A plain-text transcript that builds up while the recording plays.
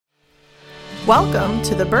Welcome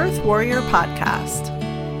to the Birth Warrior Podcast.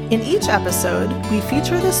 In each episode, we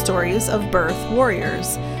feature the stories of birth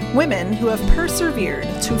warriors, women who have persevered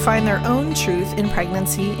to find their own truth in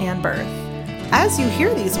pregnancy and birth. As you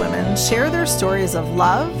hear these women share their stories of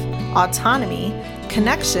love, autonomy,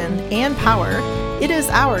 connection, and power, it is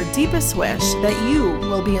our deepest wish that you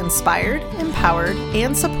will be inspired, empowered,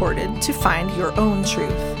 and supported to find your own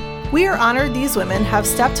truth. We are honored these women have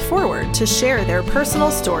stepped forward to share their personal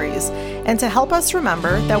stories and to help us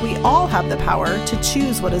remember that we all have the power to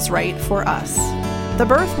choose what is right for us. The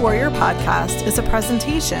Birth Warrior Podcast is a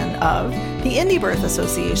presentation of the Indie Birth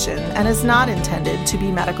Association and is not intended to be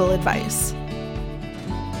medical advice.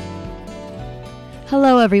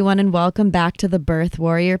 Hello, everyone, and welcome back to the Birth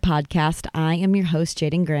Warrior Podcast. I am your host,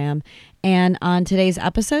 Jaden Graham, and on today's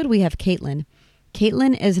episode, we have Caitlin.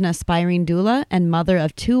 Caitlin is an aspiring doula and mother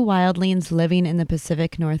of two wildlings living in the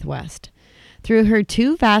Pacific Northwest. Through her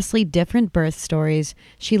two vastly different birth stories,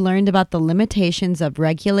 she learned about the limitations of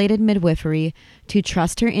regulated midwifery, to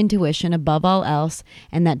trust her intuition above all else,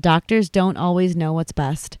 and that doctors don't always know what's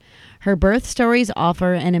best. Her birth stories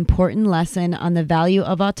offer an important lesson on the value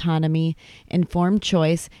of autonomy, informed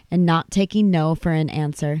choice, and not taking no for an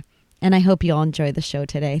answer. And I hope you all enjoy the show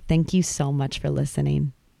today. Thank you so much for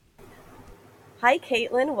listening. Hi,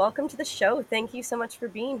 Caitlin. Welcome to the show. Thank you so much for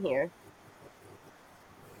being here.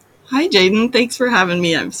 Hi, Jaden. Thanks for having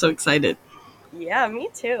me. I'm so excited. Yeah, me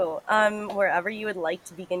too. Wherever you would like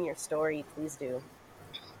to begin your story, please do.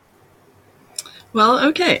 Well,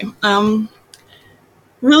 okay.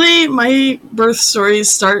 Really, my birth stories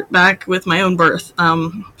start back with my own birth.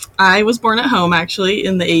 I was born at home, actually,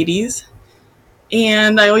 in the 80s.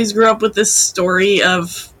 And I always grew up with this story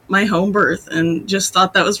of my home birth and just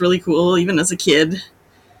thought that was really cool, even as a kid.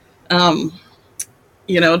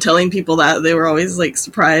 Telling people that, they were always like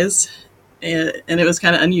surprised, and it was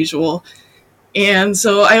kind of unusual. And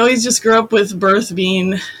so I always just grew up with birth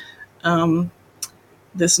being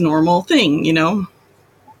this normal thing,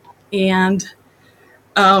 And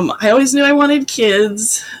I always knew I wanted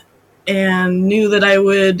kids and knew that I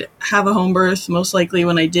would have a home birth most likely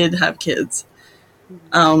when I did have kids.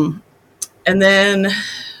 And then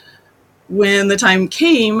when the time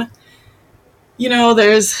came,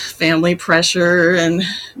 there's family pressure and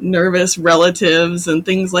nervous relatives and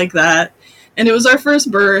things like that. And it was our first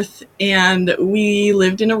birth, and we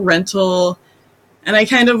lived in a rental. And I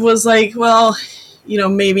kind of was like, well,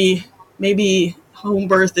 maybe home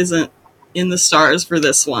birth isn't in the stars for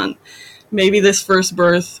this one. Maybe this first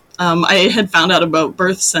birth, I had found out about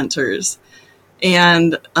birth centers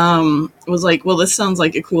and was like, well, this sounds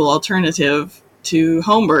like a cool alternative to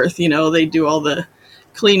home birth. They do all the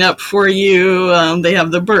cleanup for you. They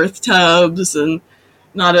have the birth tubs and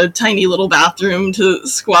not a tiny little bathroom to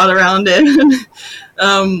squat around in.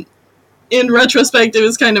 In retrospect, it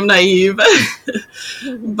was kind of naive,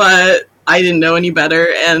 but I didn't know any better,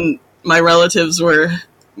 and my relatives were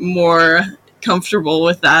more comfortable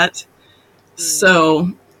with that.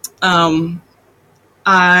 So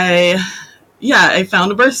I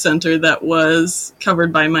found a birth center that was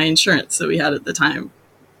covered by my insurance that we had at the time.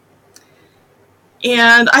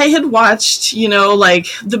 And I had watched,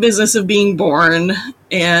 The Business of Being Born,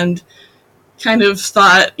 and kind of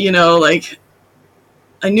thought, I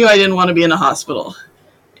knew I didn't want to be in a hospital.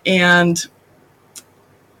 And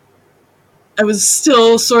I was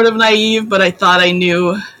still sort of naive, but I thought I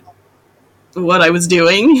knew what I was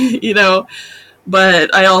doing,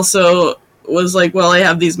 But I also was like, well, I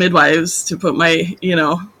have these midwives to put my,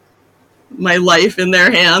 my life in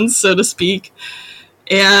their hands, so to speak.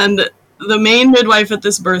 And the main midwife at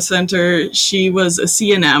this birth center, she was a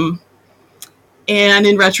CNM. And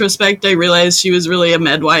in retrospect, I realized she was really a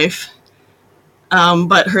midwife.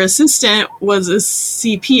 But her assistant was a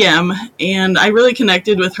CPM, and I really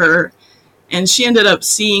connected with her. And she ended up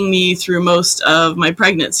seeing me through most of my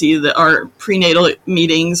pregnancy. Our prenatal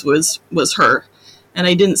meetings was her. And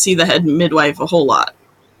I didn't see the head midwife a whole lot.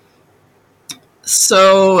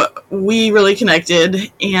 So we really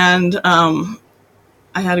connected, and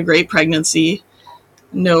I had a great pregnancy.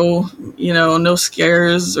 No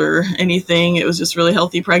scares or anything. It was just really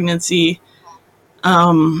healthy pregnancy.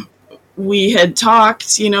 We had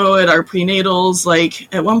talked, at our prenatals,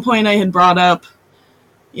 like at one point I had brought up,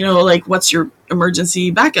 what's your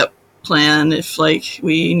emergency backup plan if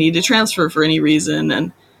we need to transfer for any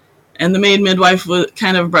reason? And the maid midwife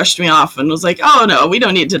kind of brushed me off and was like, oh no, we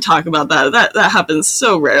don't need to talk about that. That happens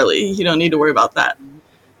so rarely. You don't need to worry about that.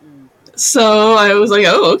 So I was like,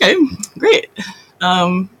 oh, okay, great.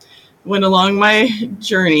 Went along my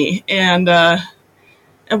journey. And at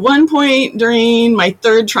one point during my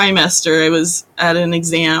third trimester, I was at an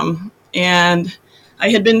exam and I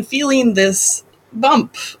had been feeling this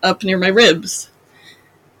bump up near my ribs.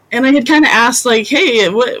 And I had kind of asked, like, hey,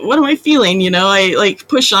 what am I feeling? You know, I like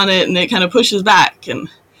push on it and it kind of pushes back, and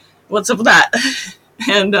what's up with that?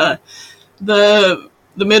 And the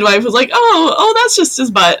midwife was like, oh, that's just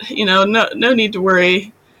his butt. You know, no need to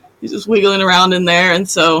worry. He's just wiggling around in there. And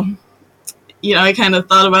so, you know, I kind of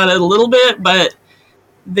thought about it a little bit, but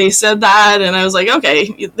they said that, and I was like,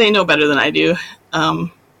 okay, they know better than I do.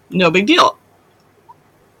 No big deal.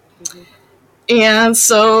 Mhm. And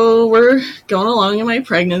so we're going along in my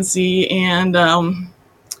pregnancy, and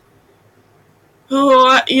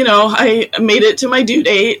you know, I made it to my due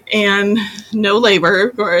date, and no labor,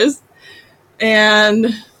 of course.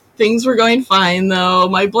 And things were going fine, though.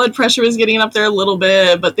 My blood pressure was getting up there a little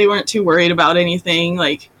bit, but they weren't too worried about anything.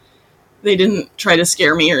 Like, they didn't try to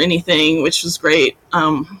scare me or anything, which was great.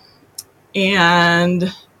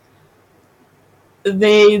 And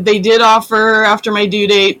they did offer after my due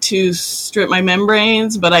date to strip my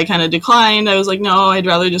membranes, but I kind of declined. I was like, no, I'd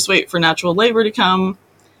rather just wait for natural labor to come.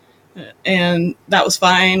 And that was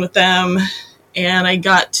fine with them. And I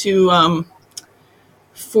got to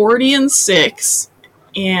 40 and 6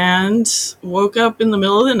 and woke up in the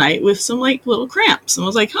middle of the night with some like little cramps, and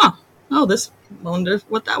was like, I wonder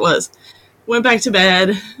what that was. Went back to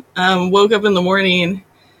bed, woke up in the morning,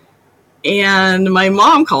 and my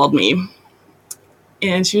mom called me,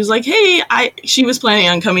 and she was like, hey, she was planning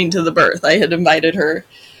on coming to the birth. I had invited her.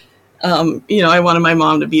 You know, I wanted my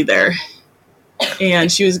mom to be there,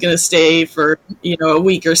 and she was going to stay for, you know, a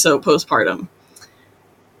week or so postpartum.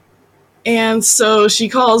 And so she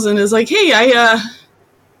calls and is like, hey,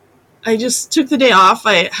 I just took the day off.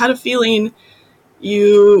 I had a feeling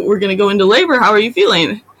you were going to go into labor. How are you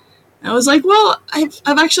feeling? I was like, well, I've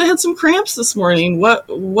actually had some cramps this morning. What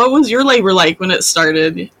was your labor like when it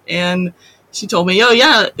started? And she told me, oh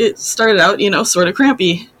yeah, it started out, you know, sort of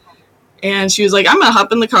crampy. And she was like, I'm going to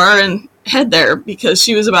hop in the car and head there, because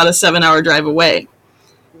she was about a 7-hour drive away.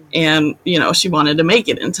 And, you know, she wanted to make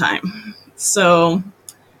it in time. So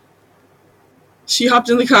she hopped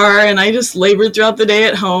in the car, and I just labored throughout the day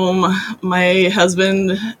at home. My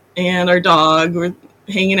husband and our dog were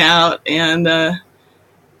hanging out, and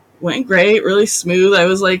went great, really smooth. I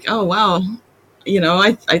was like, oh, wow. You know,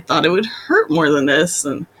 I thought it would hurt more than this,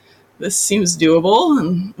 and this seems doable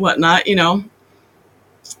and whatnot, you know.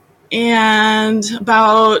 And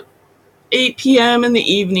about 8 p.m. in the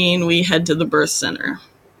evening, we head to the birth center.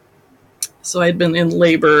 So I'd been in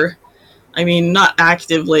labor. I mean, not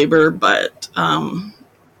active labor, but,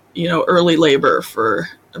 you know, early labor for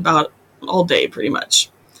about all day, pretty much.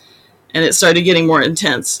 And it started getting more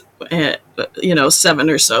intense at, you know, 7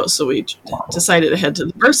 or so. So we decided to head to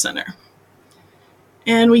the birth center.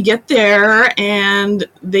 And we get there, and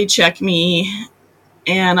they check me,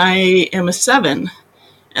 and I am a 7.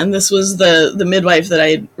 And this was the midwife that I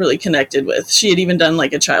had really connected with. She had even done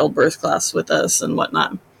like a childbirth class with us and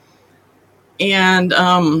whatnot. And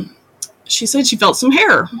she said she felt some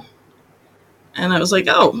hair. And I was like,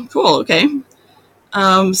 oh, cool, okay.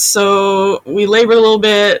 So we labored a little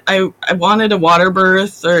bit. I wanted a water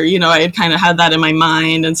birth, or, you know, I had kind of had that in my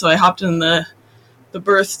mind. And so I hopped in the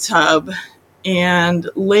birth tub and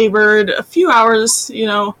labored a few hours. You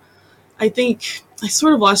know, I think I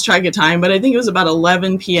sort of lost track of time, but I think it was about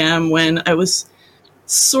 11 p.m. when I was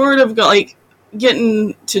sort of like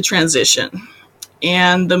getting to transition.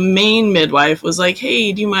 And the main midwife was like,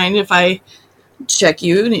 hey, do you mind if I check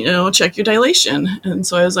you know, check your dilation? And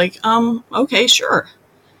so I was like, okay, sure.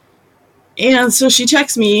 And so she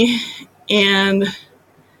checks me, and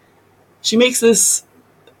she makes this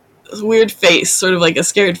weird face, sort of like a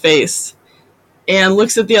scared face, and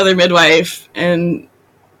looks at the other midwife and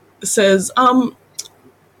says,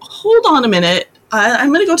 hold on a minute. I'm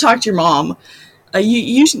going to go talk to your mom.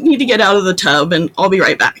 You need to get out of the tub, and I'll be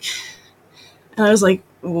right back. And I was like,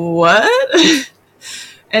 what?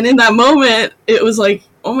 And in that moment, it was like,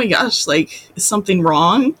 oh my gosh, like, is something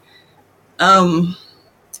wrong?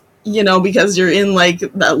 You know, because you're in like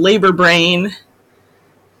that labor brain.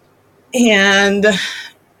 And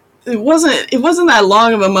it wasn't that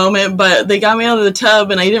long of a moment, but they got me out of the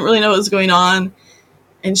tub, and I didn't really know what was going on.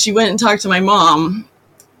 And she went and talked to my mom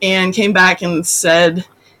and came back and said,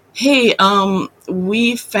 hey,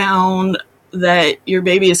 we found that your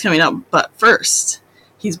baby is coming out butt first.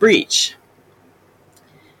 He's breech.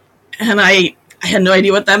 And I had no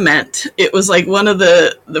idea what that meant. It was like one of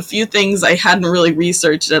the few things I hadn't really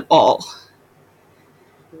researched at all.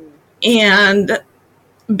 And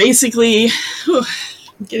basically, I'm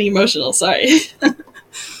getting emotional, sorry.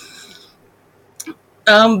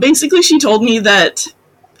 Basically, she told me that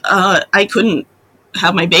I couldn't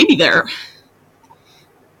have my baby there.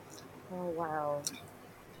 Oh, wow.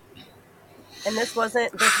 And this was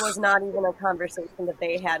not even a conversation that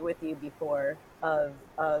they had with you before of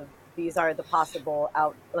these are possible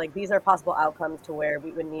outcomes to where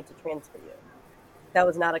we would need to transfer you. That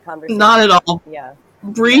was not a conversation. Not at all. Yeah.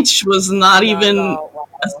 Breech was not even Wow.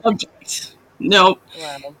 a subject. No.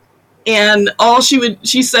 Wow. And all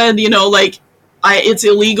she said, it's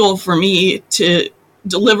illegal for me to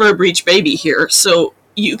deliver a breech baby here. So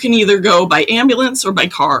you can either go by ambulance or by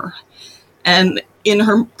car. And in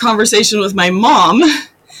her conversation with my mom,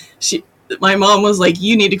 my mom was like,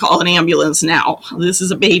 you need to call an ambulance now. This is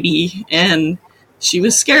a baby. And she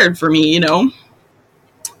was scared for me,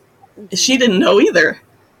 She didn't know either.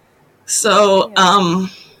 So an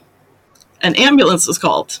ambulance was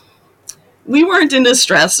called. We weren't in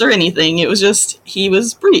distress or anything. It was just he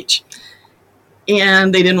was breech.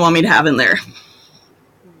 And they didn't want me to have him there.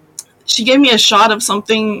 She gave me a shot of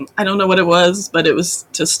something. I don't know what it was, but it was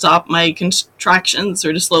to stop my contractions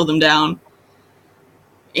or to slow them down.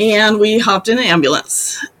 And we hopped in an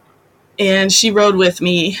ambulance. And she rode with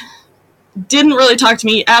me. Didn't really talk to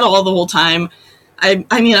me at all the whole time. I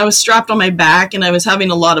was strapped on my back, and I was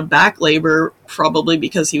having a lot of back labor, probably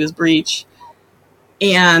because he was breech.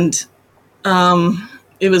 And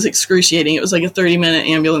it was excruciating. It was like a 30-minute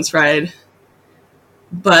ambulance ride.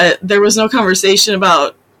 But there was no conversation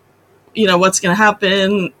about, what's going to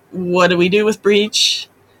happen, what do we do with breech,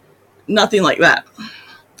 nothing like that.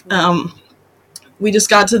 We just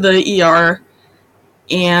got to the ER,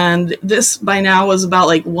 and this by now was about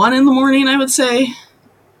like 1 a.m, I would say.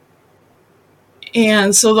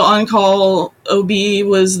 And so the on-call OB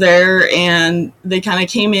was there, and they kind of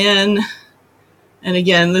came in. And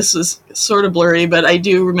again, this was sort of blurry, but I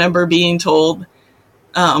do remember being told,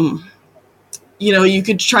 you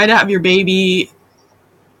could try to have your baby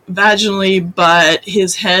vaginally, but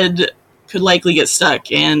his head could likely get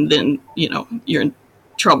stuck, and then, you're in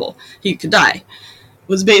trouble. He could die,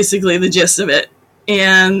 was basically the gist of it.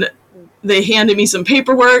 And they handed me some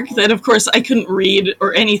paperwork that, of course, I couldn't read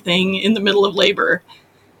or anything in the middle of labor,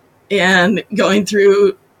 and going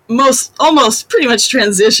through almost pretty much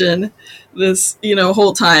transition this,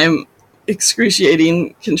 whole time,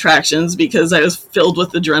 excruciating contractions because I was filled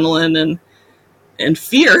with adrenaline and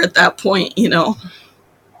fear at that point,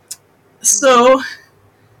 So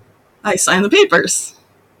I signed the papers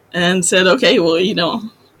and said, okay, well,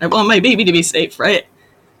 I want my baby to be safe, right?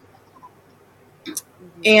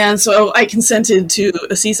 And so I consented to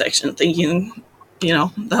a C-section, thinking,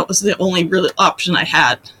 that was the only real option I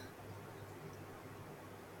had.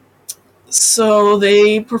 So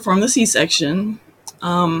they performed the C-section.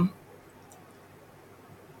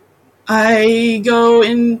 I go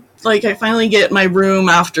in, I finally get my room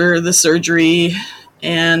after the surgery,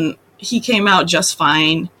 and he came out just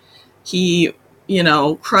fine. He,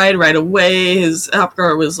 cried right away. His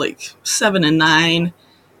Apgar was 7 and 9.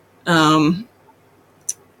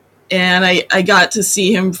 And I got to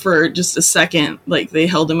see him for just a second. They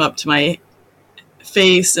held him up to my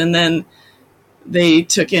face, and then they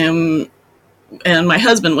took him, and my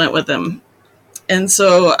husband went with him. And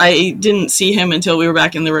so I didn't see him until we were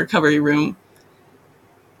back in the recovery room.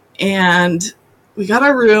 And we got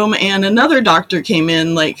our room, and another doctor came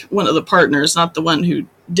in, one of the partners, not the one who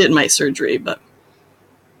did my surgery, but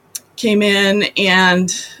came in and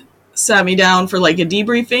sat me down for a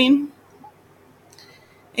debriefing.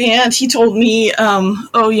 And he told me,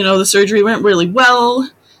 the surgery went really well.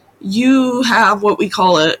 You have what we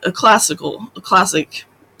call a classic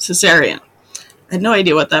cesarean. I had no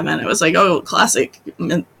idea what that meant. I was like, oh, classic.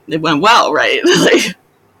 It went well, right?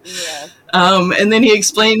 Yeah. And then he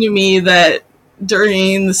explained to me that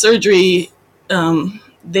during the surgery,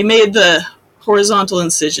 they made the horizontal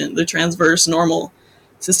incision, the transverse normal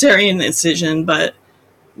cesarean incision, but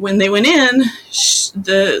when they went in,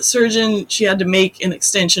 the surgeon, she had to make an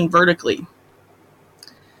extension vertically.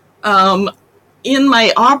 In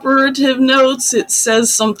my operative notes, it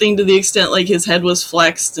says something to the extent his head was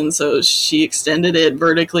flexed, and so she extended it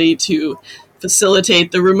vertically to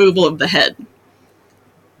facilitate the removal of the head.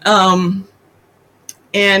 And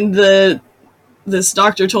this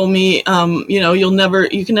doctor told me,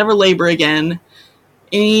 you can never labor again.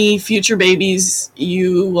 Any future babies,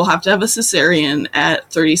 you will have to have a cesarean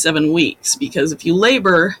at 37 weeks, because if you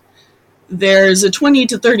labor, there's a 20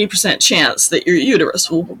 to 30% chance that your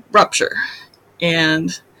uterus will rupture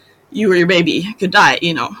and you or your baby could die,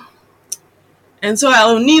 And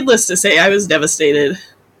so, needless to say, I was devastated,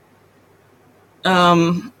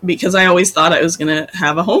 because I always thought I was going to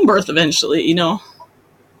have a home birth eventually,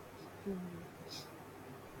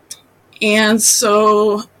 And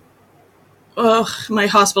so my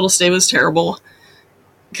hospital stay was terrible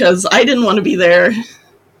because I didn't want to be there.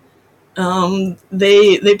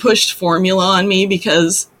 They pushed formula on me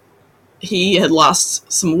because he had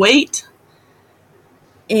lost some weight,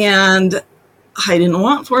 and I didn't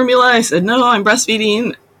want formula. I said, no, I'm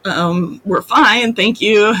breastfeeding. We're fine, thank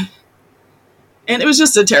you. And it was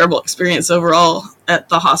just a terrible experience overall at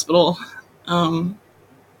the hospital.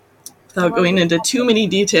 Without going into too many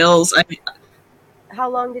details, How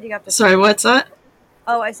long did you have to? Sorry, what's that?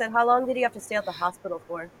 Oh, I said, how long did you have to stay at the hospital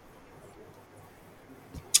for?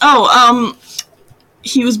 Oh,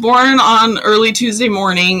 he was born on early Tuesday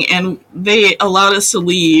morning, and they allowed us to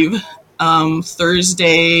leave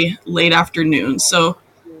Thursday late afternoon. So,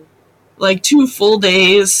 like 2 full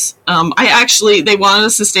days. They wanted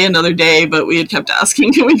us to stay another day, but we had kept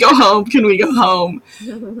asking, "Can we go home? Can we go home?"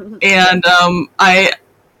 And I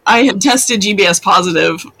had tested GBS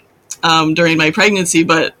positive during my pregnancy,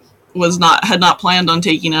 but had not planned on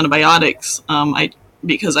taking antibiotics.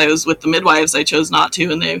 Because I was with the midwives, I chose not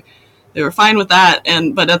to, and they were fine with that.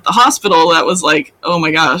 But at the hospital, that was like, oh my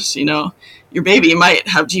gosh, your baby might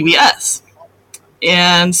have GBS.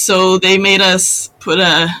 And so they made us put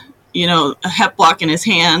a Hep block in his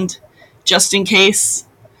hand just in case.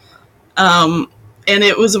 And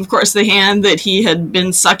it was, of course, the hand that he had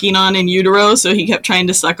been sucking on in utero, so he kept trying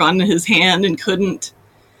to suck on his hand and couldn't.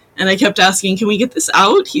 And I kept asking, can we get this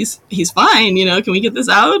out? He's fine, can we get this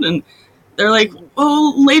out? And they're like,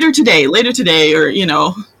 well, later today, or,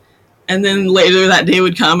 and then later that day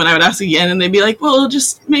would come and I would ask again, and they'd be like, well,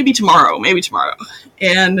 just maybe tomorrow.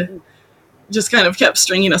 And just kind of kept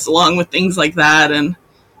stringing us along with things like that. And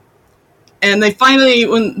when they finally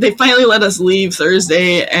let us leave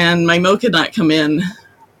Thursday, and my milk had not come in,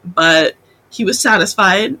 but he was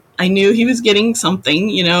satisfied. I knew he was getting something,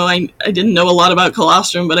 I didn't know a lot about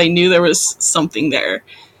colostrum, but I knew there was something there.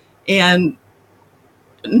 And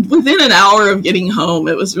within an hour of getting home,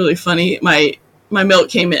 it was really funny. My milk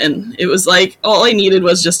came in. It was like all I needed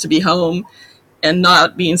was just to be home and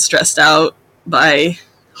not being stressed out by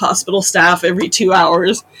hospital staff every 2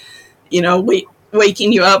 hours,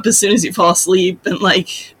 waking you up as soon as you fall asleep, and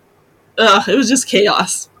it was just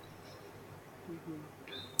chaos.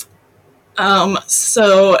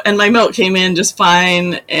 And my milk came in just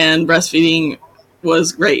fine, and breastfeeding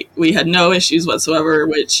was great. We had no issues whatsoever,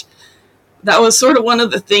 which that was sort of one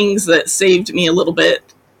of the things that saved me a little bit,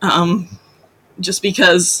 just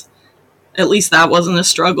because at least that wasn't a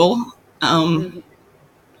struggle. And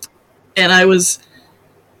I was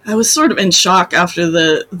sort of in shock after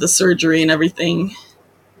the surgery and everything.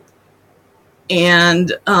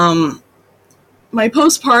 And my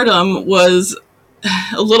postpartum was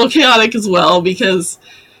a little chaotic as well, because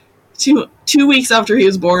two weeks after he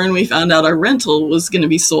was born, we found out our rental was going to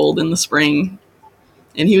be sold in the spring.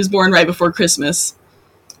 And he was born right before Christmas.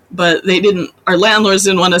 But our landlords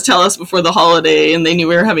didn't want to tell us before the holiday, and they knew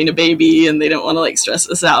we were having a baby, and they didn't want to stress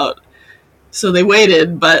us out. So they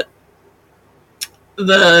waited, but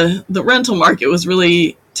the rental market was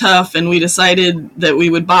really tough, and we decided that we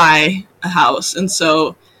would buy a house. And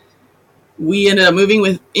so we ended up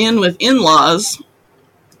moving in with in-laws,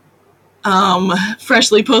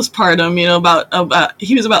 freshly postpartum,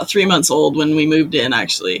 he was about 3 months old when we moved in,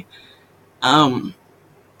 actually.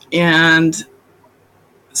 And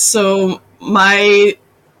so my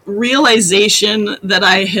realization that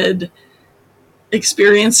I had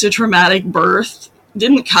experienced a traumatic birth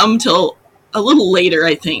didn't come till a little later,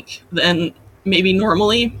 I think, than maybe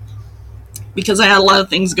normally, because I had a lot of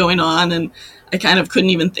things going on and I kind of couldn't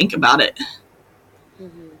even think about it.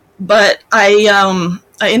 Mm-hmm. But I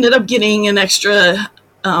ended up getting an extra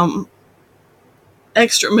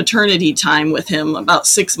maternity time with him. About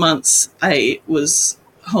 6 months I was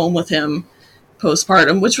home with him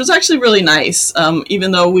postpartum, which was actually really nice,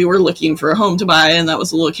 even though we were looking for a home to buy, and that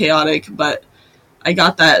was a little chaotic. But I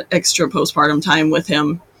got that extra postpartum time with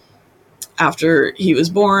him after he was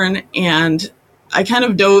born, and I kind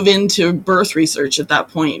of dove into birth research at that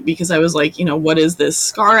point, because I was like, what is this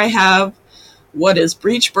scar I have? What is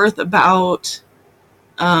breech birth about?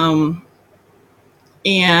 And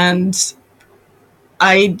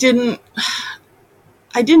I didn't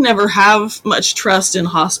ever have much trust in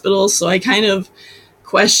hospitals, so I kind of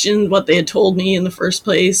questioned what they had told me in the first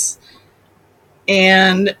place.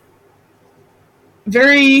 And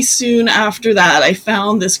very soon after that, I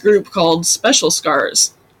found this group called Special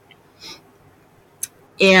Scars.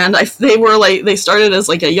 And they started as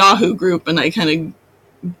a Yahoo group, and I kind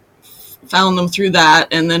of found them through that,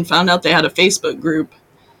 and then found out they had a Facebook group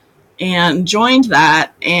and joined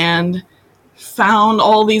that, and found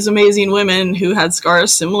all these amazing women who had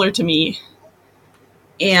scars similar to me.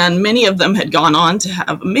 And many of them had gone on to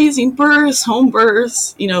have amazing births, home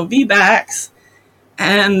births, VBACs.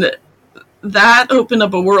 And that opened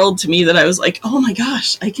up a world to me that I was like, oh my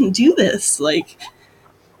gosh, I can do this. Like,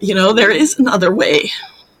 there is another way.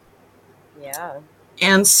 Yeah.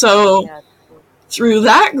 And so through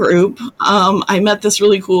that group, I met this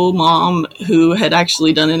really cool mom who had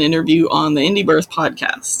actually done an interview on the Indie Birth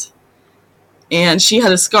podcast. And she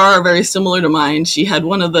had a scar very similar to mine. She had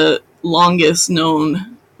one of the longest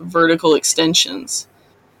known vertical extensions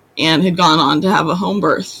and had gone on to have a home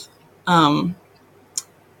birth. And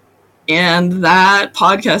that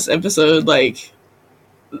podcast episode, like,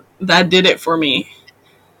 that did it for me.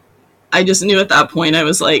 I just knew at that point, I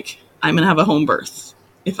was like, I'm going to have a home birth.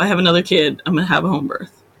 If I have another kid, I'm going to have a home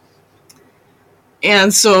birth.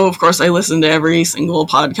 And so, of course, I listened to every single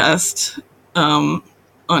podcast on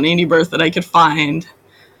Indie Birth that I could find.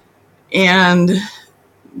 And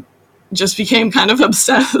just became kind of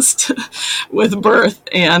obsessed with birth.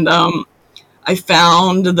 And I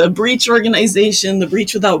found the Breech organization, the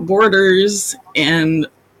Breech Without Borders, and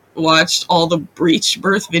watched all the Breech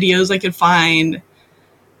birth videos I could find.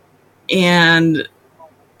 And,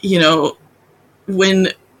 when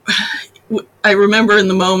I remember in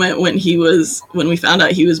the moment when we found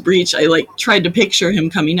out he was Breech, I like tried to picture him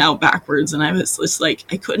coming out backwards, and I was just like,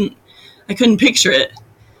 I couldn't picture it.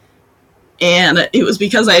 And it was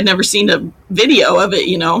because I had never seen a video of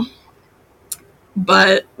it,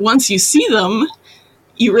 But once you see them,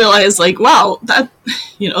 you realize, like, wow, that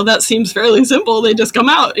seems fairly simple. They just come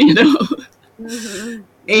out, Mm-hmm.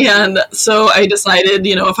 And so I decided,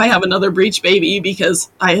 if I have another Breech baby,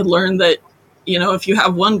 because I had learned that, if you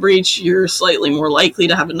have one Breech, you're slightly more likely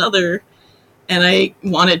to have another. And I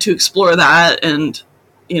wanted to explore that and,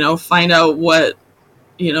 find out what,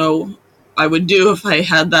 I would do if I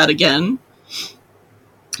had that again.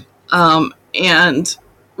 And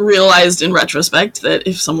realized in retrospect that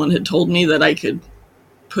if someone had told me that I could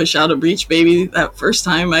push out a Breech baby that first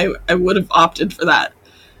time, I would have opted for that.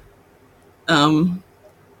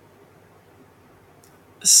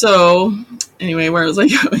 So anyway, where was I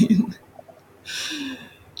going?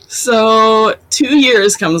 So 2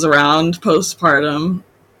 years comes around postpartum,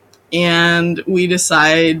 and we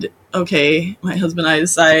decide, okay, my husband and I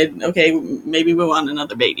decide, okay, maybe we want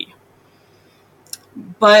another baby.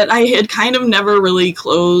 But I had kind of never really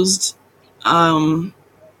closed my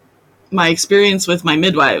experience with my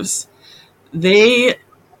midwives. They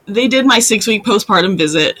did my 6-week postpartum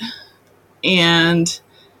visit, and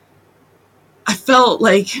I felt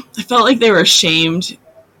like they were ashamed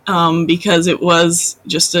because it was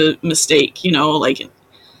just a mistake, like an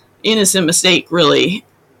innocent mistake, really,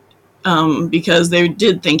 because they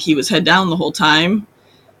did think he was head down the whole time.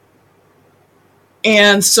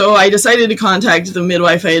 And so I decided to contact the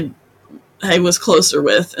midwife I was closer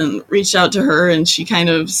with and reached out to her, and she kind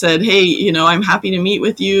of said, hey, I'm happy to meet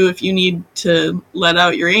with you if you need to let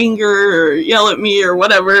out your anger or yell at me or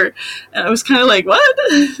whatever. And I was kind of like, what?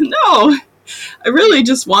 No, I really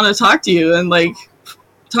just want to talk to you and like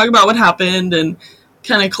talk about what happened and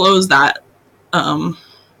kind of close that part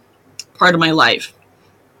of my life.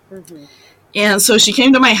 Mm-hmm. And so she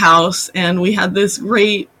came to my house, and we had this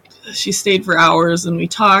she stayed for hours, and we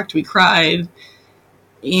talked, we cried,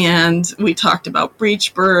 and we talked about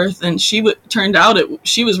breech birth. And turned out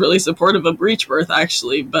she was really supportive of breech birth,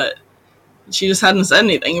 actually, but she just hadn't said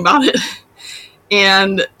anything about it.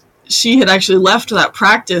 And she had actually left that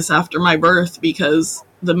practice after my birth because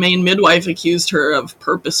the main midwife accused her of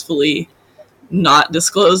purposefully not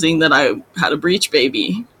disclosing that I had a breech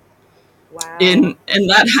baby. Wow. And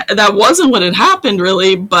that wasn't what had happened,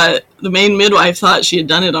 really, but the main midwife thought she had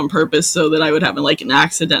done it on purpose so that I would have like an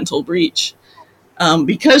accidental breech,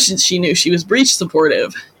 because she knew she was breech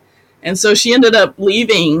supportive. And so she ended up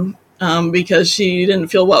leaving because she didn't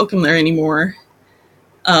feel welcome there anymore,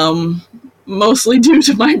 mostly due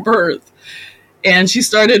to my birth. And she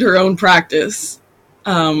started her own practice.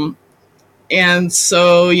 And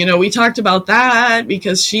so, we talked about that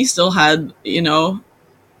because she still had,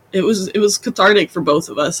 it was cathartic for both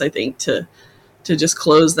of us, I think, to just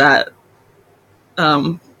close that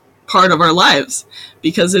part of our lives,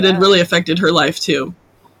 because it had really affected her life too.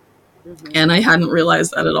 Mm-hmm. And I hadn't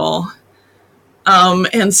realized that at all.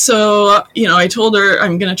 And so, I told her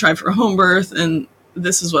I'm going to try for a home birth, and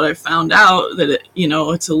this is what I found out, that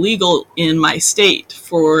it's illegal in my state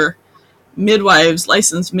for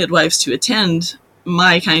licensed midwives to attend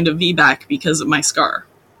my kind of VBAC because of my scar.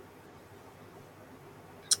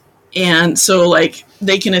 And so, like,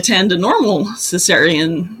 they can attend a normal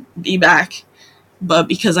cesarean VBAC, but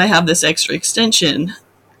because I have this extra extension,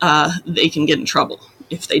 they can get in trouble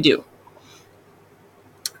if they do.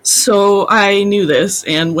 So I knew this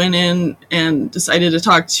and went in and decided to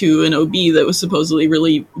talk to an OB that was supposedly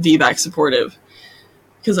really VBAC supportive,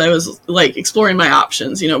 because I was like exploring my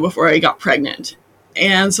options, before I got pregnant.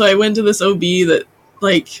 And so I went to this OB that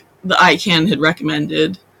like the ICANN had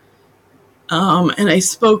recommended. And I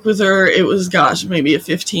spoke with her. It was, maybe a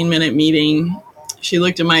 15-minute meeting. She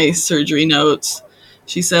looked at my surgery notes.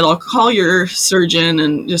 She said, I'll call your surgeon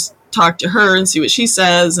and just talk to her and see what she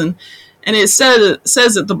says. And it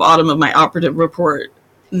says at the bottom of my operative report,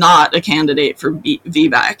 not a candidate for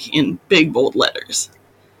VBAC in big, bold letters.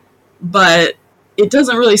 But it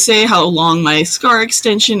doesn't really say how long my scar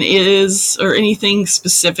extension is or anything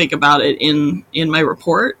specific about it in my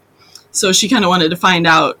report. So she kind of wanted to find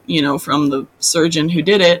out, from the surgeon who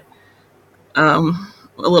did it, a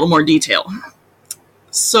little more detail.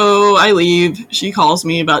 So I leave. She calls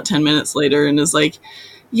me about 10 minutes later and is like,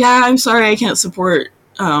 yeah, I'm sorry I can't support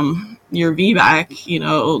your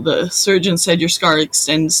VBAC. The surgeon said your scar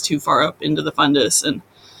extends too far up into the fundus and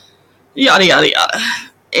yada, yada, yada.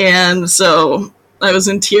 And so I was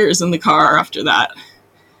in tears in the car after that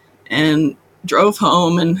and drove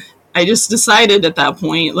home. And I just decided at that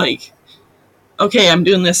point, like, okay, I'm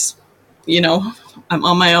doing this, I'm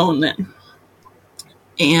on my own then.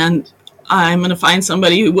 And I'm going to find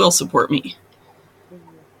somebody who will support me.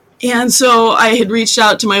 And so I had reached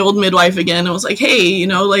out to my old midwife again and was like, hey,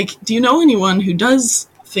 do you know anyone who does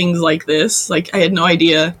things like this? Like, I had no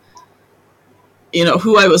idea,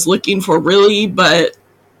 who I was looking for really, but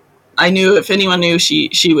I knew if anyone knew,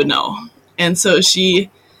 she would know. And so she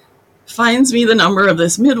finds me the number of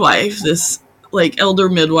this midwife, this like elder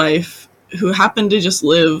midwife who happened to just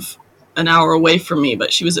live an hour away from me,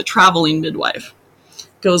 but she was a traveling midwife.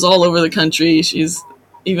 Goes all over the country. She's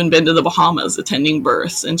even been to the Bahamas attending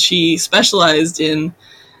births, and she specialized in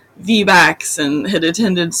VBACs and had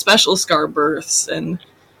attended special scar births and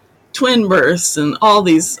twin births and all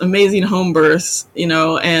these amazing home births,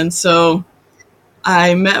 and so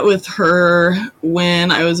I met with her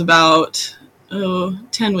when I was about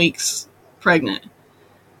 10 weeks pregnant,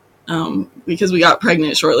 because we got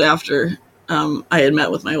pregnant shortly after I had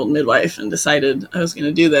met with my old midwife and decided I was going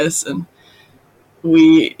to do this. And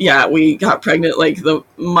we got pregnant like the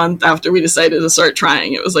month after we decided to start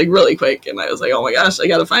trying. It was like really quick. And I was like, oh my gosh, I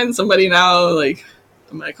got to find somebody now. Like,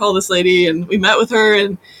 I'm going to call this lady. And we met with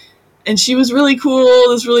her and she was really cool.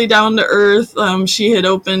 Was really down to earth. She had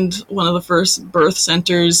opened one of the first birth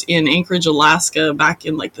centers in Anchorage, Alaska back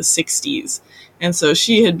in like the 60s. And so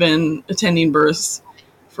she had been attending births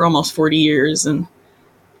for almost 40 years. And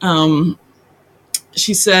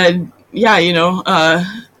she said, yeah,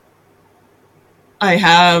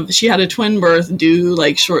 she had a twin birth due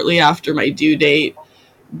like shortly after my due date,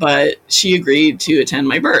 but she agreed to attend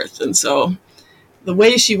my birth. And so the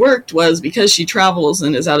way she worked was, because she travels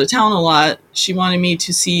and is out of town a lot, she wanted me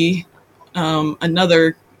to see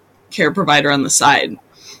another care provider on the side.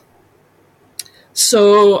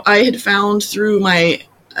 So I had found through I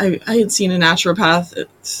had seen a naturopath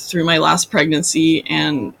through my last pregnancy,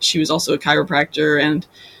 and she was also a chiropractor, and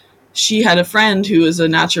she had a friend who was a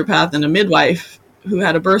naturopath and a midwife who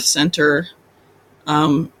had a birth center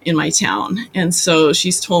in my town. And so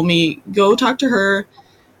she's told me, go talk to her,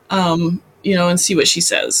 and see what she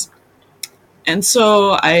says. And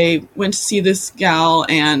so I went to see this gal,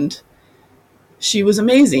 and she was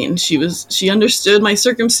amazing. She understood my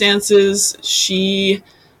circumstances. She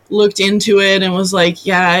looked into it and was like,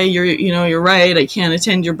 yeah, you're right. I can't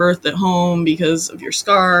attend your birth at home because of your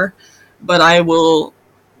scar, but I will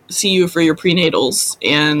see you for your prenatals.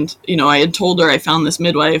 And, I had told her I found this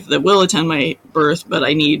midwife that will attend my birth, but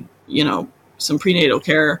I need, some prenatal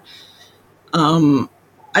care.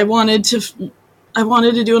 I wanted to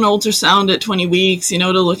do an ultrasound at 20 weeks,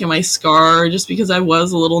 to look at my scar, just because I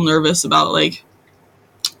was a little nervous about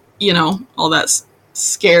all that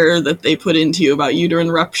scare that they put into you about uterine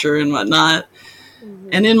rupture and whatnot. Mm-hmm.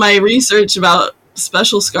 And in my research about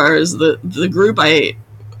special scars, the group I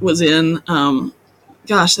was in,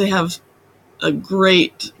 they have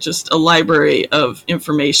a library of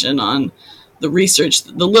information on the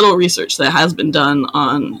little research that has been done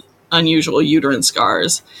on unusual uterine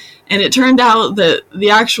scars. And it turned out that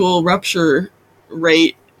the actual rupture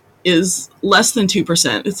rate is less than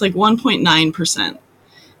 2%. It's like 1.9%.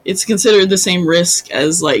 It's considered the same risk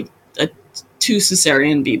as like a 2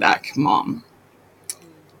 cesarean VBAC mom.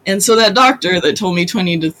 And so that doctor that told me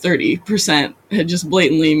 20 to 30% had just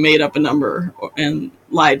blatantly made up a number and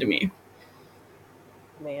lied to me.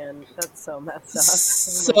 Man, that's so messed up.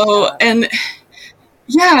 So, and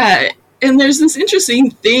there's this interesting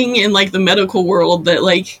thing in like the medical world that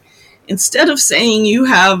like instead of saying you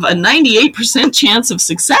have a 98% chance of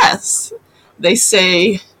success, they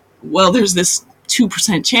say, well, there's this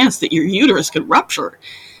 2% chance that your uterus could rupture.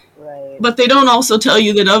 Right. But they don't also tell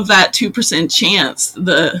you that of that 2% chance,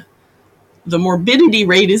 the morbidity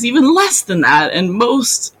rate is even less than that, and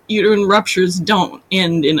most uterine ruptures don't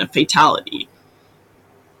end in a fatality.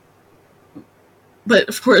 But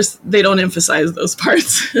of course, they don't emphasize those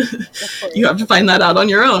parts. You have to find that out on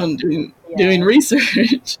your own, doing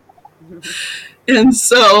research. And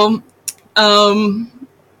so, I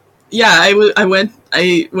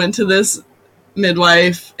went to this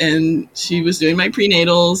midwife, and she was doing my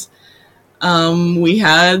prenatals. We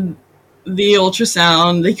had the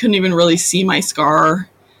ultrasound. They couldn't even really see my scar,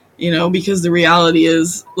 because the reality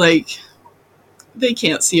is, like, they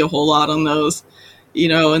can't see a whole lot on those,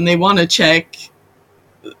 and they want to check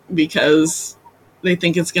because they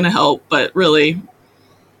think it's going to help, but really,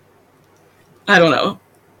 I don't know.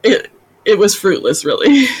 It was fruitless,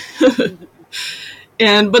 really.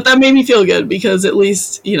 But that made me feel good because at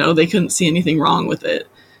least, they couldn't see anything wrong with it.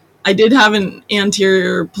 I did have an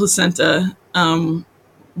anterior placenta,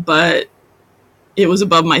 but it was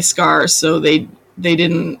above my scar, so they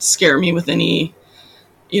didn't scare me with any,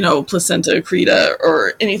 placenta accreta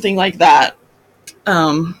or anything like that.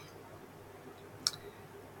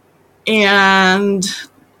 And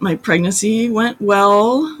my pregnancy went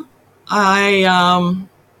well.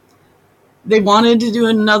 They wanted to do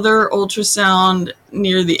another ultrasound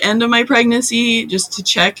near the end of my pregnancy just to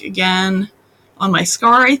check again on my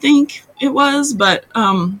scar, I think it was, but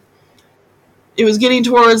it was getting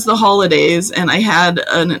towards the holidays, and I had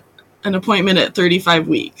an appointment at 35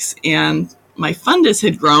 weeks, and my fundus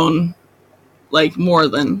had grown like more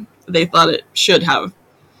than they thought it should have.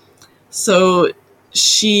 So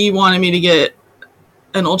she wanted me to get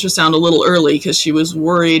an ultrasound a little early because she was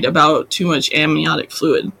worried about too much amniotic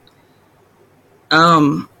fluid.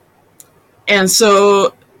 And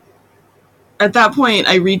so at that point,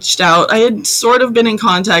 I reached out. I had sort of been in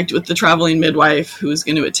contact with the traveling midwife who was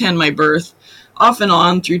going to attend my birth off and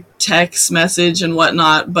on through text message and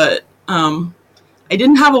whatnot, but I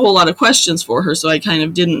didn't have a whole lot of questions for her, so I kind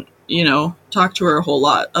of didn't, talk to her a whole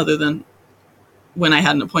lot other than when I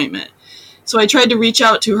had an appointment. So I tried to reach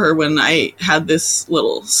out to her when I had this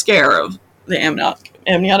little scare of the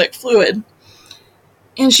amniotic fluid,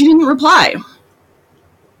 and she didn't reply.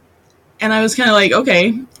 And I was kind of like,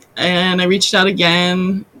 okay. And I reached out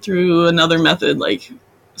again through another method, like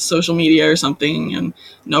social media or something, and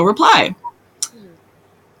no reply.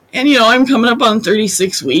 And, I'm coming up on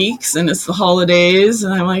 36 weeks, and it's the holidays,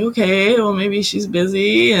 and I'm like, okay, well, maybe she's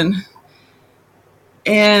busy,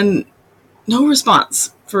 and no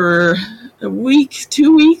response for a week,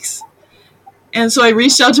 2 weeks. And so I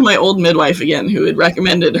reached out to my old midwife again, who had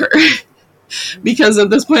recommended her, because at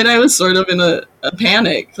this point I was sort of in a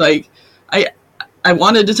panic. Like, I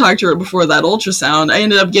wanted to talk to her before that ultrasound. I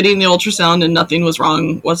ended up getting the ultrasound and nothing was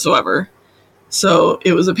wrong whatsoever. So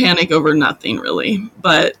it was a panic over nothing, really.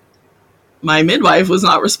 But my midwife was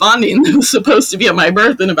not responding. It was supposed to be at my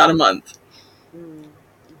birth in about a month.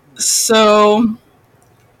 So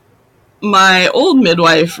my old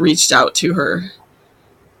midwife reached out to her.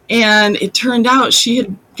 And it turned out she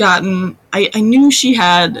had gotten, I knew she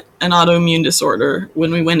had an autoimmune disorder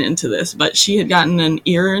when we went into this, but she had gotten an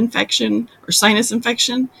ear infection or sinus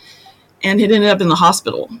infection and had ended up in the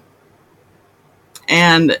hospital.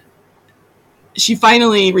 And she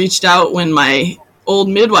finally reached out when my old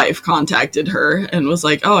midwife contacted her and was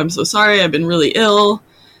like, oh, I'm so sorry, I've been really ill.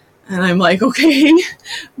 And I'm like, okay,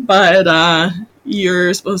 but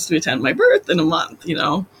you're supposed to attend my birth in a month,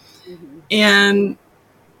 And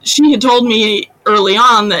she had told me early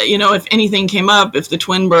on that, if anything came up, if the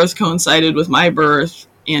twin birth coincided with my birth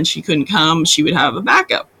and she couldn't come, she would have a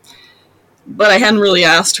backup. But I hadn't really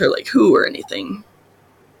asked her, like, who or anything.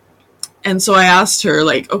 And so I asked her,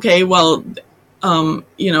 like, okay, well,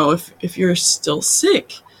 if you're still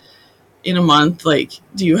sick in a month, like,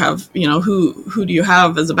 do you have, who do you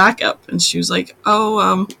have as a backup? And she was like,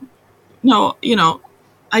 oh, no,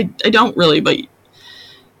 I don't really, but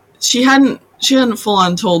she hadn't full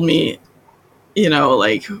on told me,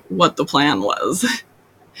 like, what the plan was.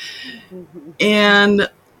 And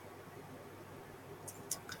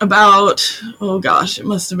about, it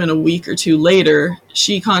must have been a week or two later,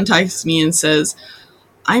 she contacts me and says,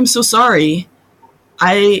 I'm so sorry.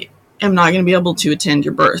 I am not going to be able to attend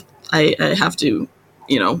your birth. I have to,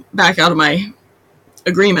 back out of my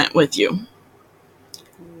agreement with you.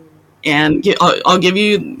 And I'll give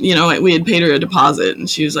you, we had paid her a deposit, and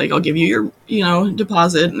she was like, I'll give you your,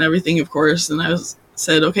 deposit and everything, of course. And I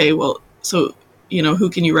said, okay, well, so, who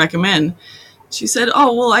can you recommend? she said,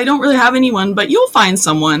 "Oh, well, I don't really have anyone, but you'll find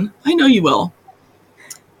someone. I know you will."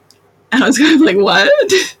 And I was kind of like, "What?"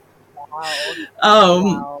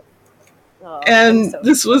 Wow. Oh, And so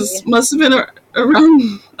this must have been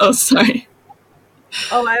around. Oh, sorry.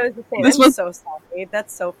 Oh, I was just saying, so sorry.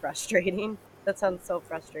 That's so frustrating. That sounds so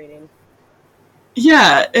frustrating.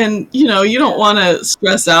 Yeah, and you don't want to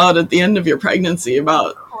stress out at the end of your pregnancy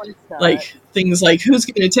about like things like who's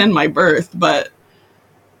going to attend my birth, but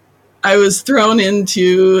I was thrown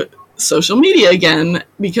into social media again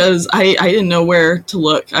because I didn't know where to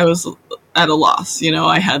look. I was at a loss.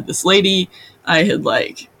 I had this lady, I had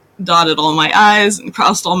like dotted all my I's and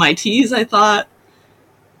crossed all my T's, I thought.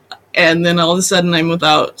 And then all of a sudden I'm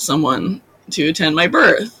without someone to attend my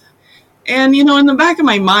birth. And, in the back of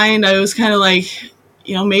my mind, I was kind of like,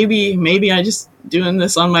 maybe I just doing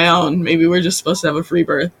this on my own. Maybe we're just supposed to have a free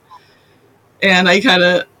birth. And I kind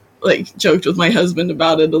of like joked with my husband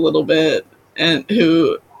about it a little bit, and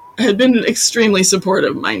who had been extremely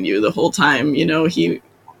supportive, mind you, the whole time.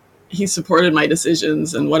 He supported my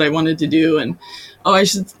decisions and what I wanted to do. And, I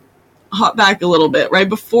should hop back a little bit. Right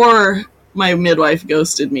before my midwife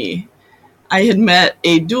ghosted me, I had met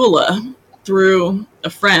a doula through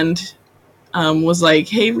a friend. Was like,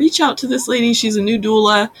 "Hey, reach out to this lady. She's a new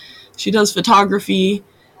doula. She does photography."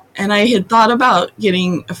 And I had thought about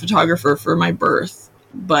getting a photographer for my birth,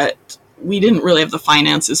 but we didn't really have the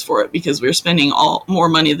finances for it because we were spending more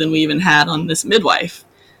money than we even had on this midwife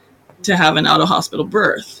to have an out-of-hospital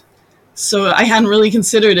birth. So I hadn't really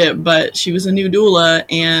considered it, but she was a new doula,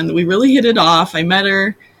 and we really hit it off. I met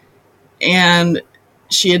her, and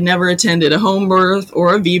she had never attended a home birth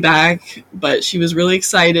or a VBAC, but she was really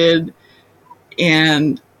excited,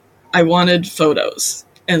 and I wanted photos.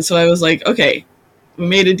 And so I was like, okay, we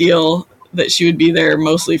made a deal that she would be there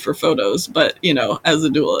mostly for photos, but, as a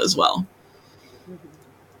doula as well. Mm-hmm.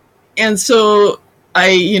 And so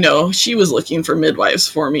she was looking for midwives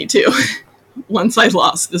for me too. Once I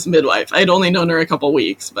lost this midwife, I'd only known her a couple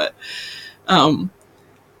weeks, but, and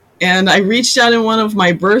I reached out in one of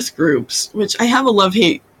my birth groups, which I have a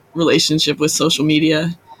love-hate relationship with social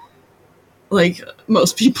media, like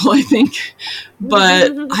most people, I think,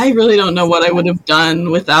 but I really don't know what I would have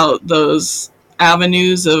done without those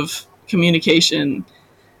avenues of communication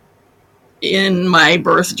in my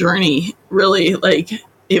birth journey. Really, like,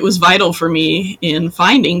 it was vital for me in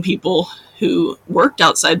finding people who worked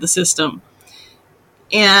outside the system.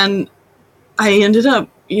 And I ended up,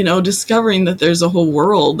 discovering that there's a whole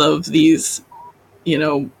world of these,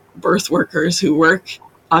 birth workers who work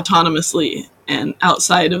autonomously and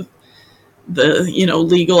outside of the,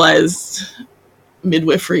 legalized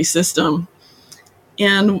midwifery system.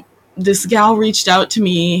 And this gal reached out to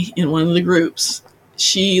me in one of the groups.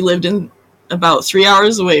 She lived in about 3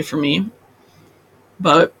 hours away from me,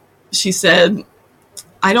 but she said,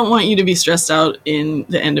 "I don't want you to be stressed out in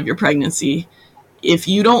the end of your pregnancy. If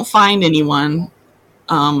you don't find anyone,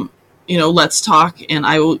 let's talk, and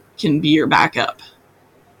I can be your backup."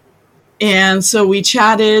 And so we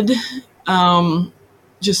chatted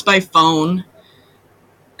just by phone,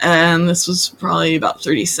 and this was probably about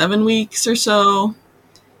 37 weeks or so.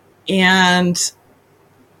 And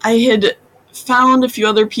I had found a few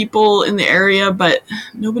other people in the area, but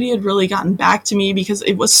nobody had really gotten back to me because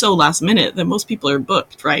it was so last minute that most people are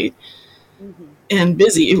booked, right? Mm-hmm. And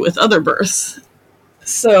busy with other births.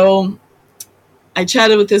 So I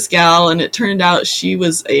chatted with this gal, and it turned out she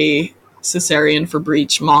was a cesarean for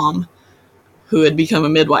breech mom who had become a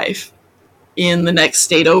midwife in the next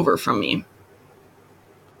state over from me.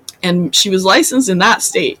 And she was licensed in that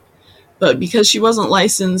state, but because she wasn't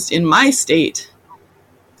licensed in my state,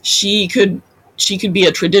 she could be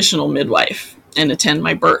a traditional midwife and attend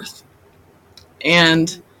my birth.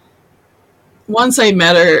 And once I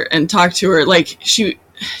met her and talked to her, like, she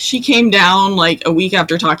came down like a week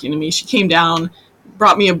after talking to me. She came down,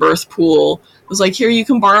 brought me a birth pool, was like, "Here, you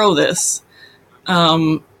can borrow this."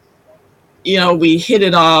 We hit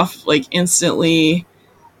it off like instantly.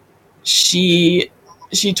 She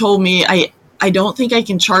told me, I don't think I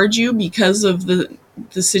can charge you because of the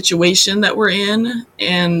situation that we're in,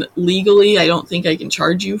 and legally I don't think I can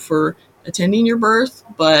charge you for attending your birth,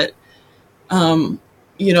 but I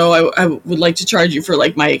would like to charge you for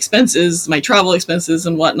like my expenses, my travel expenses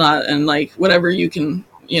and whatnot, and like whatever you can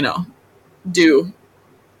do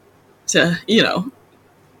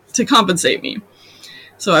to compensate me.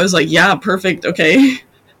 So I was like, yeah, perfect, okay.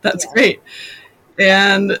 That's great.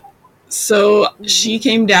 And so she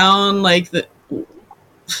came down, like the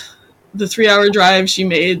 3-hour drive she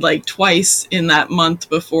made like twice in that month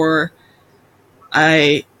before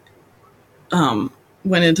I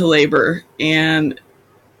went into labor. And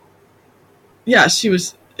yeah, she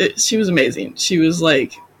was amazing. She was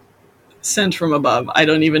like sent from above. I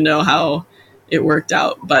don't even know how it worked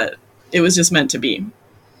out, but it was just meant to be.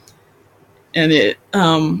 And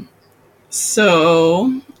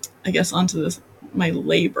so I guess onto this, my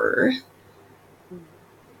labor.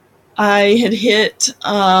 I had hit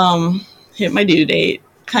my due date,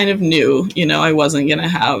 kind of knew, I wasn't going to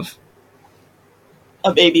have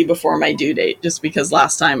a baby before my due date, just because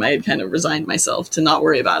last time I had kind of resigned myself to not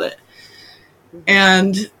worry about it.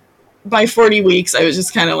 And by 40 weeks, I was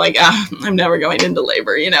just kind of like, I'm never going into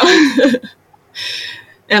labor,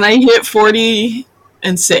 And I hit 40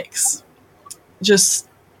 and 6, just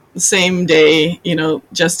the same day,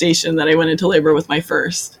 gestation that I went into labor with my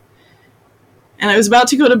first. And I was about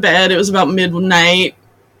to go to bed. It was about midnight,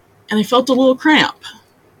 and I felt a little cramp.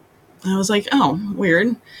 And I was like, oh,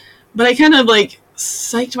 weird. But I kind of like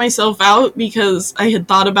psyched myself out because I had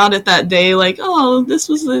thought about it that day, like, oh, this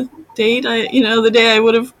was the date the day I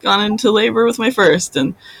would have gone into labor with my first,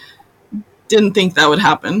 and didn't think that would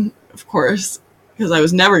happen, of course, because I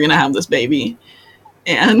was never going to have this baby.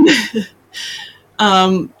 And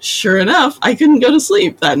sure enough, I couldn't go to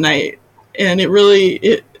sleep that night. And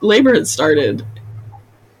labor had started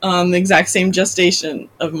on the exact same gestation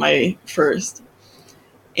of my first.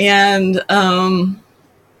 And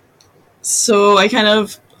so I kind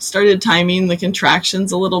of started timing the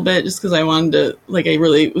contractions a little bit, just because I wanted to, I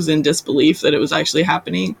really was in disbelief that it was actually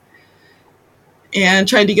happening. And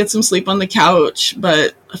tried to get some sleep on the couch.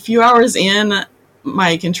 But a few hours in,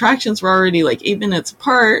 my contractions were already 8 minutes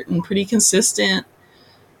apart and pretty consistent.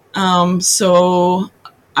 So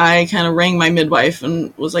I kind of rang my midwife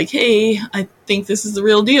and was like, hey, I think this is the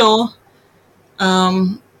real deal.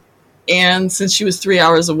 And since she was 3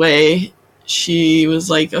 hours away, she was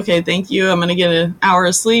like, okay, thank you. I'm going to get an hour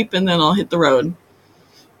of sleep and then I'll hit the road.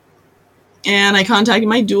 And I contacted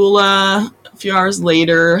my doula a few hours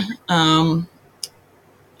later.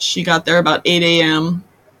 She got there about 8 a.m.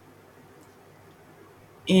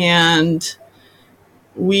 And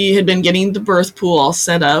we had been getting the birth pool all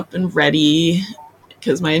set up and ready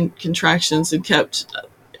because my contractions had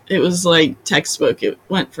it was like textbook. It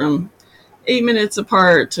went from 8 minutes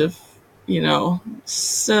apart to,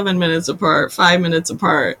 7 minutes apart, 5 minutes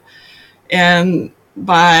apart. And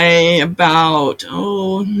by about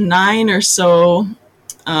 9 or so,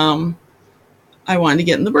 I wanted to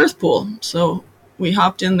get in the birth pool. So we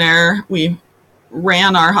hopped in there. We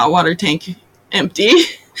ran our hot water tank empty,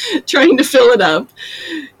 trying to fill it up.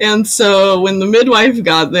 And so when the midwife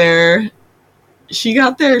got there, she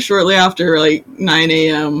got there shortly after 9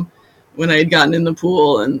 a.m. when I had gotten in the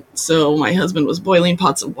pool. And so my husband was boiling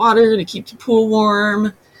pots of water to keep the pool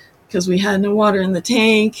warm because we had no water in the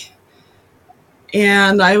tank.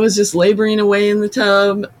 And I was just laboring away in the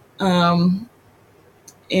tub. And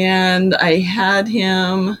I had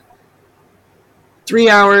him 3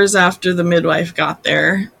 hours after the midwife got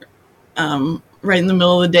there, right in the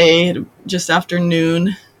middle of the day, just after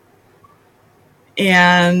noon.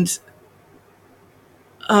 And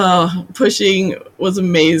pushing was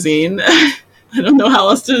amazing. I don't know how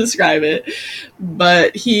else to describe it,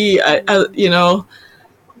 but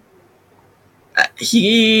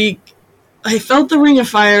I felt the ring of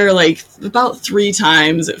fire about 3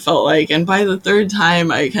 times, it felt like. And by the 3rd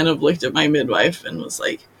time, I kind of looked at my midwife and was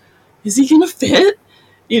like, is he going to fit?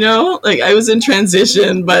 I was in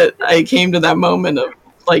transition, but I came to that moment of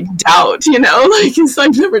doubt, he's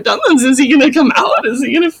I've never done this. Is he going to come out? Is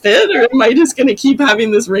he going to fit? Or am I just going to keep having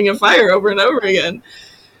this ring of fire over and over again?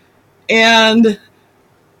 And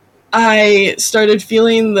I started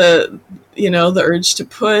feeling the urge to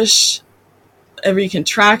push every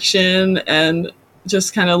contraction and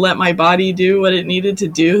just kind of let my body do what it needed to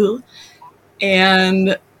do.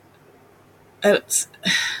 And at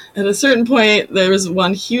a certain point, there was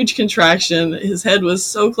one huge contraction. His head was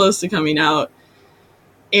so close to coming out.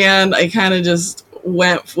 And I kind of just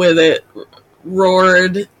went with it,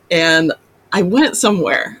 roared, and I went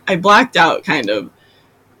somewhere. I blacked out, kind of.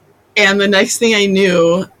 And the next thing I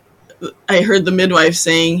knew, I heard the midwife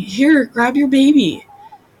saying, here, grab your baby.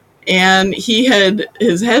 And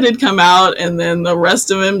his head had come out, and then the rest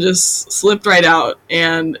of him just slipped right out.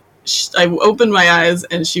 And I opened my eyes,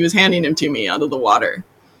 and she was handing him to me out of the water.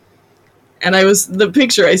 And the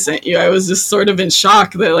picture I sent you, I was just sort of in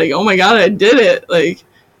shock that oh my God, I did it.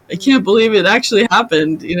 I can't believe it actually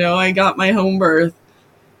happened. I got my home birth.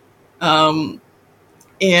 And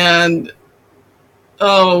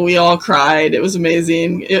we all cried. It was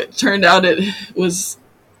amazing. It turned out it was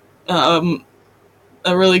a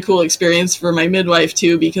really cool experience for my midwife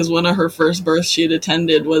too, because one of her first births she had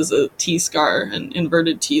attended was a T-scar, an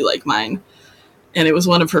inverted T like mine. and it was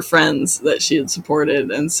one of her friends that she had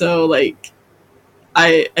supported. And so, like,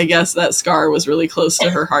 I guess that scar was really close to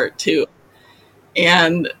her heart too.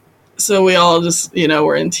 And so we all just,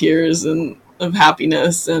 were in tears and of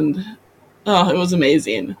happiness, and oh, it was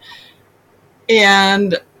amazing.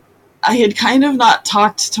 And I had kind of not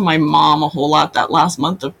talked to my mom a whole lot that last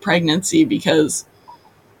month of pregnancy because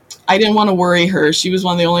I didn't want to worry her. She was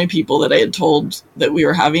one of the only people that I had told that we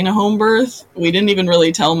were having a home birth. We didn't even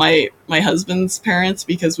really tell my husband's parents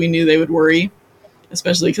because we knew they would worry,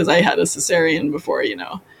 especially because I had a cesarean before,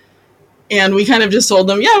 And we kind of just told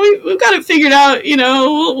them, yeah, we've got it figured out,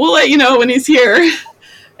 we'll let you know when he's here.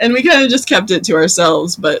 And we kind of just kept it to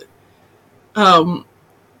ourselves. But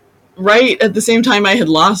right at the same time I had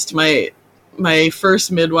lost my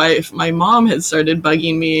first midwife, my mom had started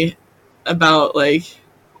bugging me about, like,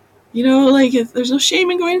 if there's no shame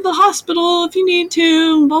in going to the hospital if you need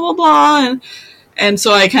to, blah, blah, blah. And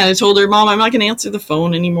so I kind of told her, Mom, I'm not going to answer the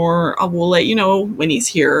phone anymore. We'll let you know when he's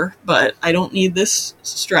here, but I don't need this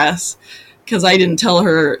stress, because I didn't tell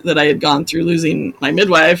her that I had gone through losing my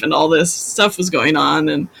midwife and all this stuff was going on,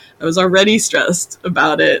 and I was already stressed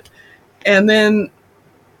about it. And then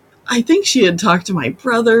I think she had talked to my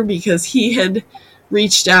brother because he had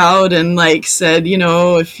reached out and, like, said,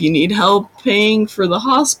 if you need help paying for the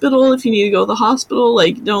hospital, if you need to go to the hospital,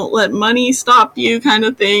 like, don't let money stop you, kind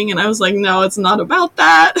of thing. And I was like, no, it's not about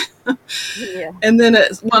that. Yeah. And then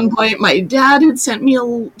at one point my dad had sent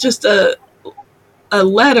me just a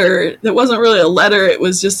letter that wasn't really a letter. It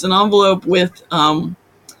was just an envelope with some,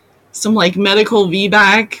 like, medical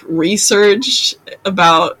VBAC research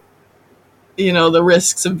about, the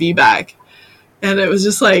risks of VBAC. And it was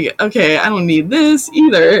just like, okay, I don't need this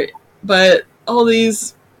either. But all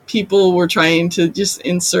these people were trying to just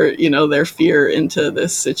insert, their fear into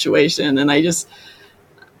this situation. And I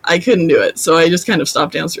couldn't do it. So I just kind of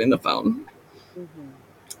stopped answering the phone. Mm-hmm.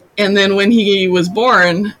 And then when he was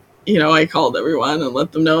born, I called everyone and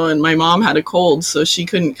let them know. And my mom had a cold, so she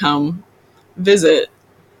couldn't come visit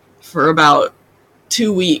for about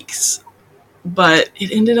 2 weeks. But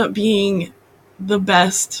it ended up being the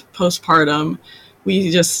best postpartum. We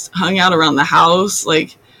just hung out around the house.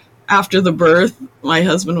 Like, after the birth, my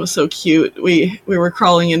husband was so cute. We were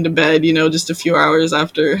crawling into bed, just a few hours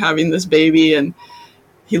after having this baby, and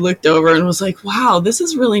he looked over and was like, wow, this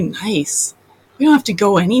is really nice. We don't have to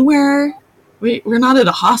go anywhere. We're not at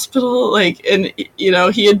a hospital. Like, and,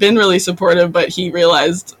 he had been really supportive, but he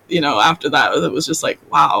realized, after that, it was just like,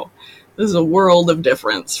 wow, this is a world of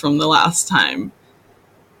difference from the last time.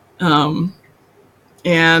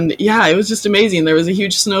 And yeah, it was just amazing. There was a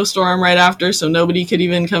huge snowstorm right after, so nobody could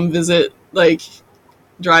even come visit, like,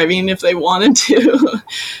 driving if they wanted to.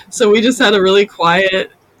 So we just had a really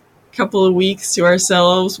quiet couple of weeks to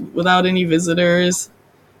ourselves without any visitors.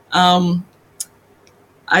 I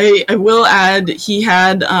will add, he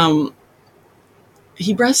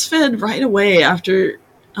breastfed right away after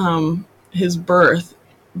his birth,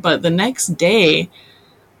 but the next day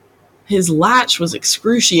his latch was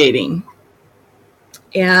excruciating.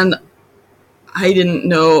 And I didn't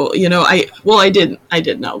know, I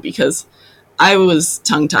did know, because I was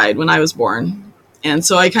tongue-tied when I was born. And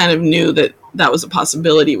so I kind of knew that was a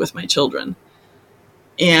possibility with my children.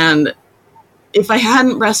 And if I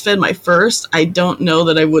hadn't breastfed my first, I don't know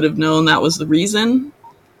that I would have known that was the reason.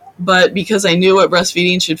 But because I knew what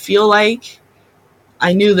breastfeeding should feel like,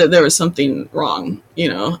 I knew that there was something wrong,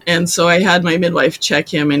 And so I had my midwife check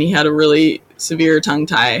him, and he had a really severe tongue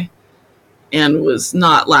tie and was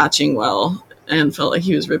not latching well and felt like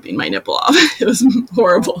he was ripping my nipple off. It was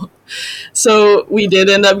horrible. So we did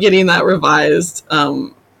end up getting that revised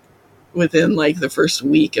within, like, the first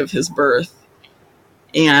week of his birth.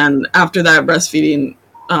 And after that, breastfeeding,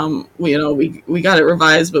 we got it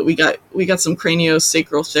revised, but we got some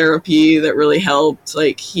craniosacral therapy that really helped.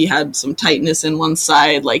 Like, he had some tightness in one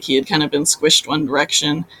side, like he had kind of been squished one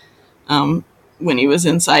direction when he was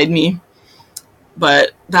inside me.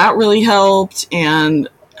 But that really helped. And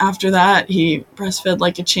after that, he breastfed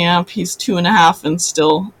like a champ. He's 2.5 and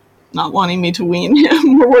still not wanting me to wean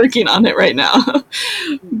him. We're working on it right now,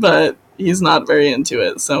 but he's not very into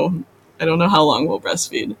it. So I don't know how long we'll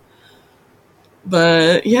breastfeed.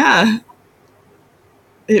 But yeah,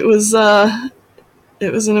 it was an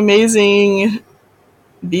amazing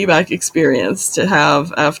VBAC experience to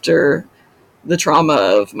have after the trauma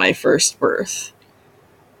of my first birth.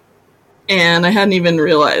 And I hadn't even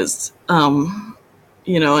realized,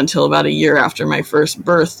 until about a year after my first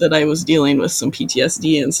birth, that I was dealing with some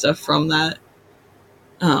PTSD and stuff from that.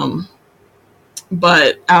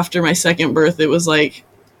 But after my second birth, it was like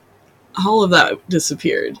all of that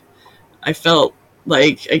disappeared. I felt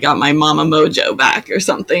like I got my mama mojo back or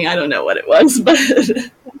something. I don't know what it was, but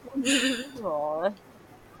Aw,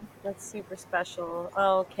 that's super special.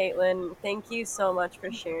 Oh, Caitlin, thank you so much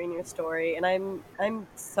for sharing your story, and I'm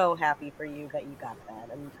so happy for you that you got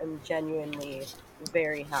that. I'm genuinely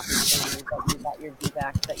very happy for you that you got your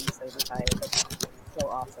VBAC, that you so retired. That's so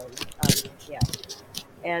awesome. Yeah.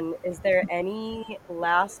 And is there any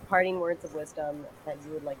last parting words of wisdom that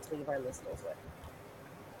you would like to leave our listeners with?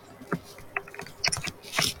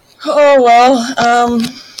 oh well,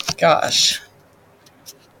 gosh,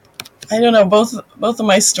 I don't know. Both of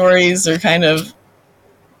my stories are kind of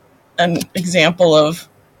an example of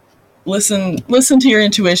listen to your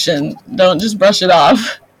intuition. Don't just brush it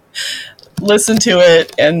off. Listen to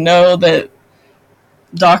it and know that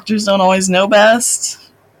doctors don't always know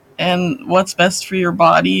best, and what's best for your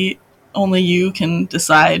body only you can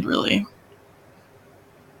decide, really.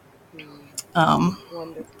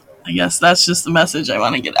 Wonderful. I guess that's just the message I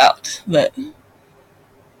want to get out, that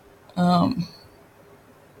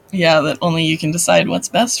that only you can decide what's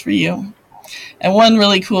best for you. And one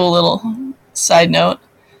really cool little side note,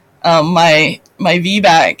 my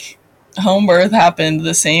VBAC home birth happened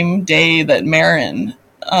the same day that Marin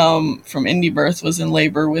from Indie Birth was in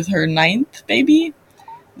labor with her 9th baby.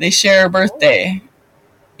 They share a birthday,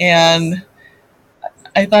 and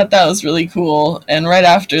I thought that was really cool. And right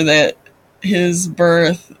after that, his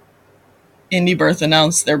birth, Indie Birth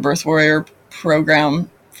announced their Birth Warrior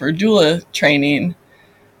program for doula training.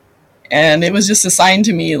 And it was just a sign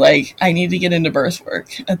to me, like, I need to get into birth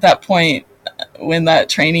work. At that point, when that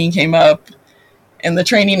training came up, and the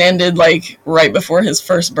training ended like right before his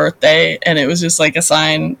first birthday, and it was just like a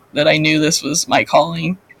sign that I knew this was my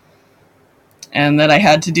calling and that I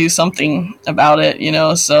had to do something about it, you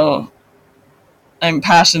know. So I'm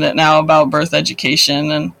passionate now about birth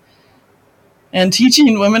education and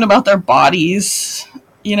teaching women about their bodies,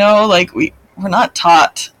 you know, like we're not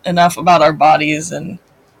taught enough about our bodies and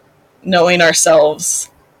knowing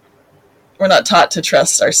ourselves. We're not taught to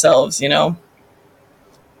trust ourselves, you know,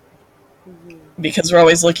 because we're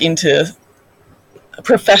always looking to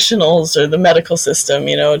professionals or the medical system,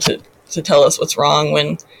 you know, to tell us what's wrong,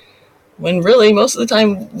 when really most of the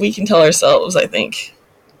time we can tell ourselves, I think.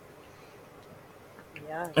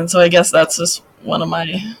 Yeah. And so I guess that's just one of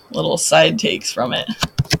my little side takes from it.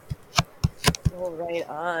 Well, right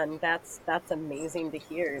on. That's amazing to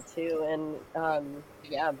hear too, and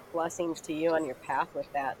yeah, blessings to you on your path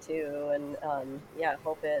with that too, and yeah,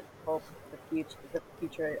 hope the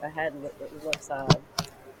future ahead looks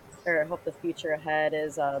or hope the future ahead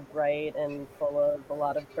is bright and full of a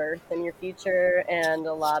lot of birth in your future, and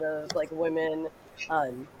a lot of like women,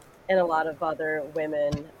 and a lot of other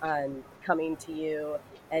women coming to you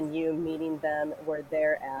and you meeting them where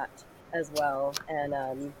they're at as well,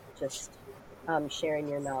 and just sharing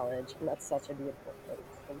your knowledge, and that's such a beautiful thing.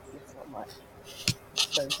 Thank you so much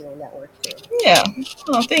for doing that work too. Yeah.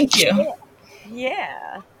 Oh, thank you.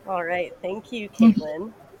 Yeah. All right. Thank you,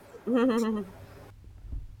 Caitlin.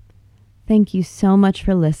 Thank you so much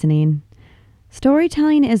for listening.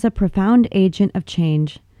 Storytelling is a profound agent of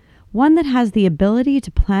change, one that has the ability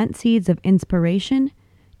to plant seeds of inspiration,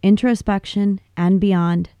 introspection, and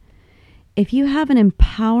beyond. If you have an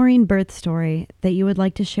empowering birth story that you would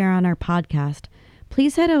like to share on our podcast,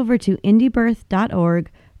 please head over to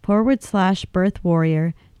indiebirth.org/birth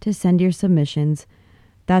warrior to send your submissions.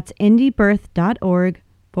 That's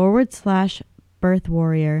indiebirth.org/birth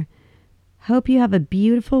warrior. Hope you have a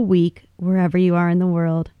beautiful week wherever you are in the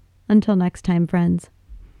world. Until next time, friends.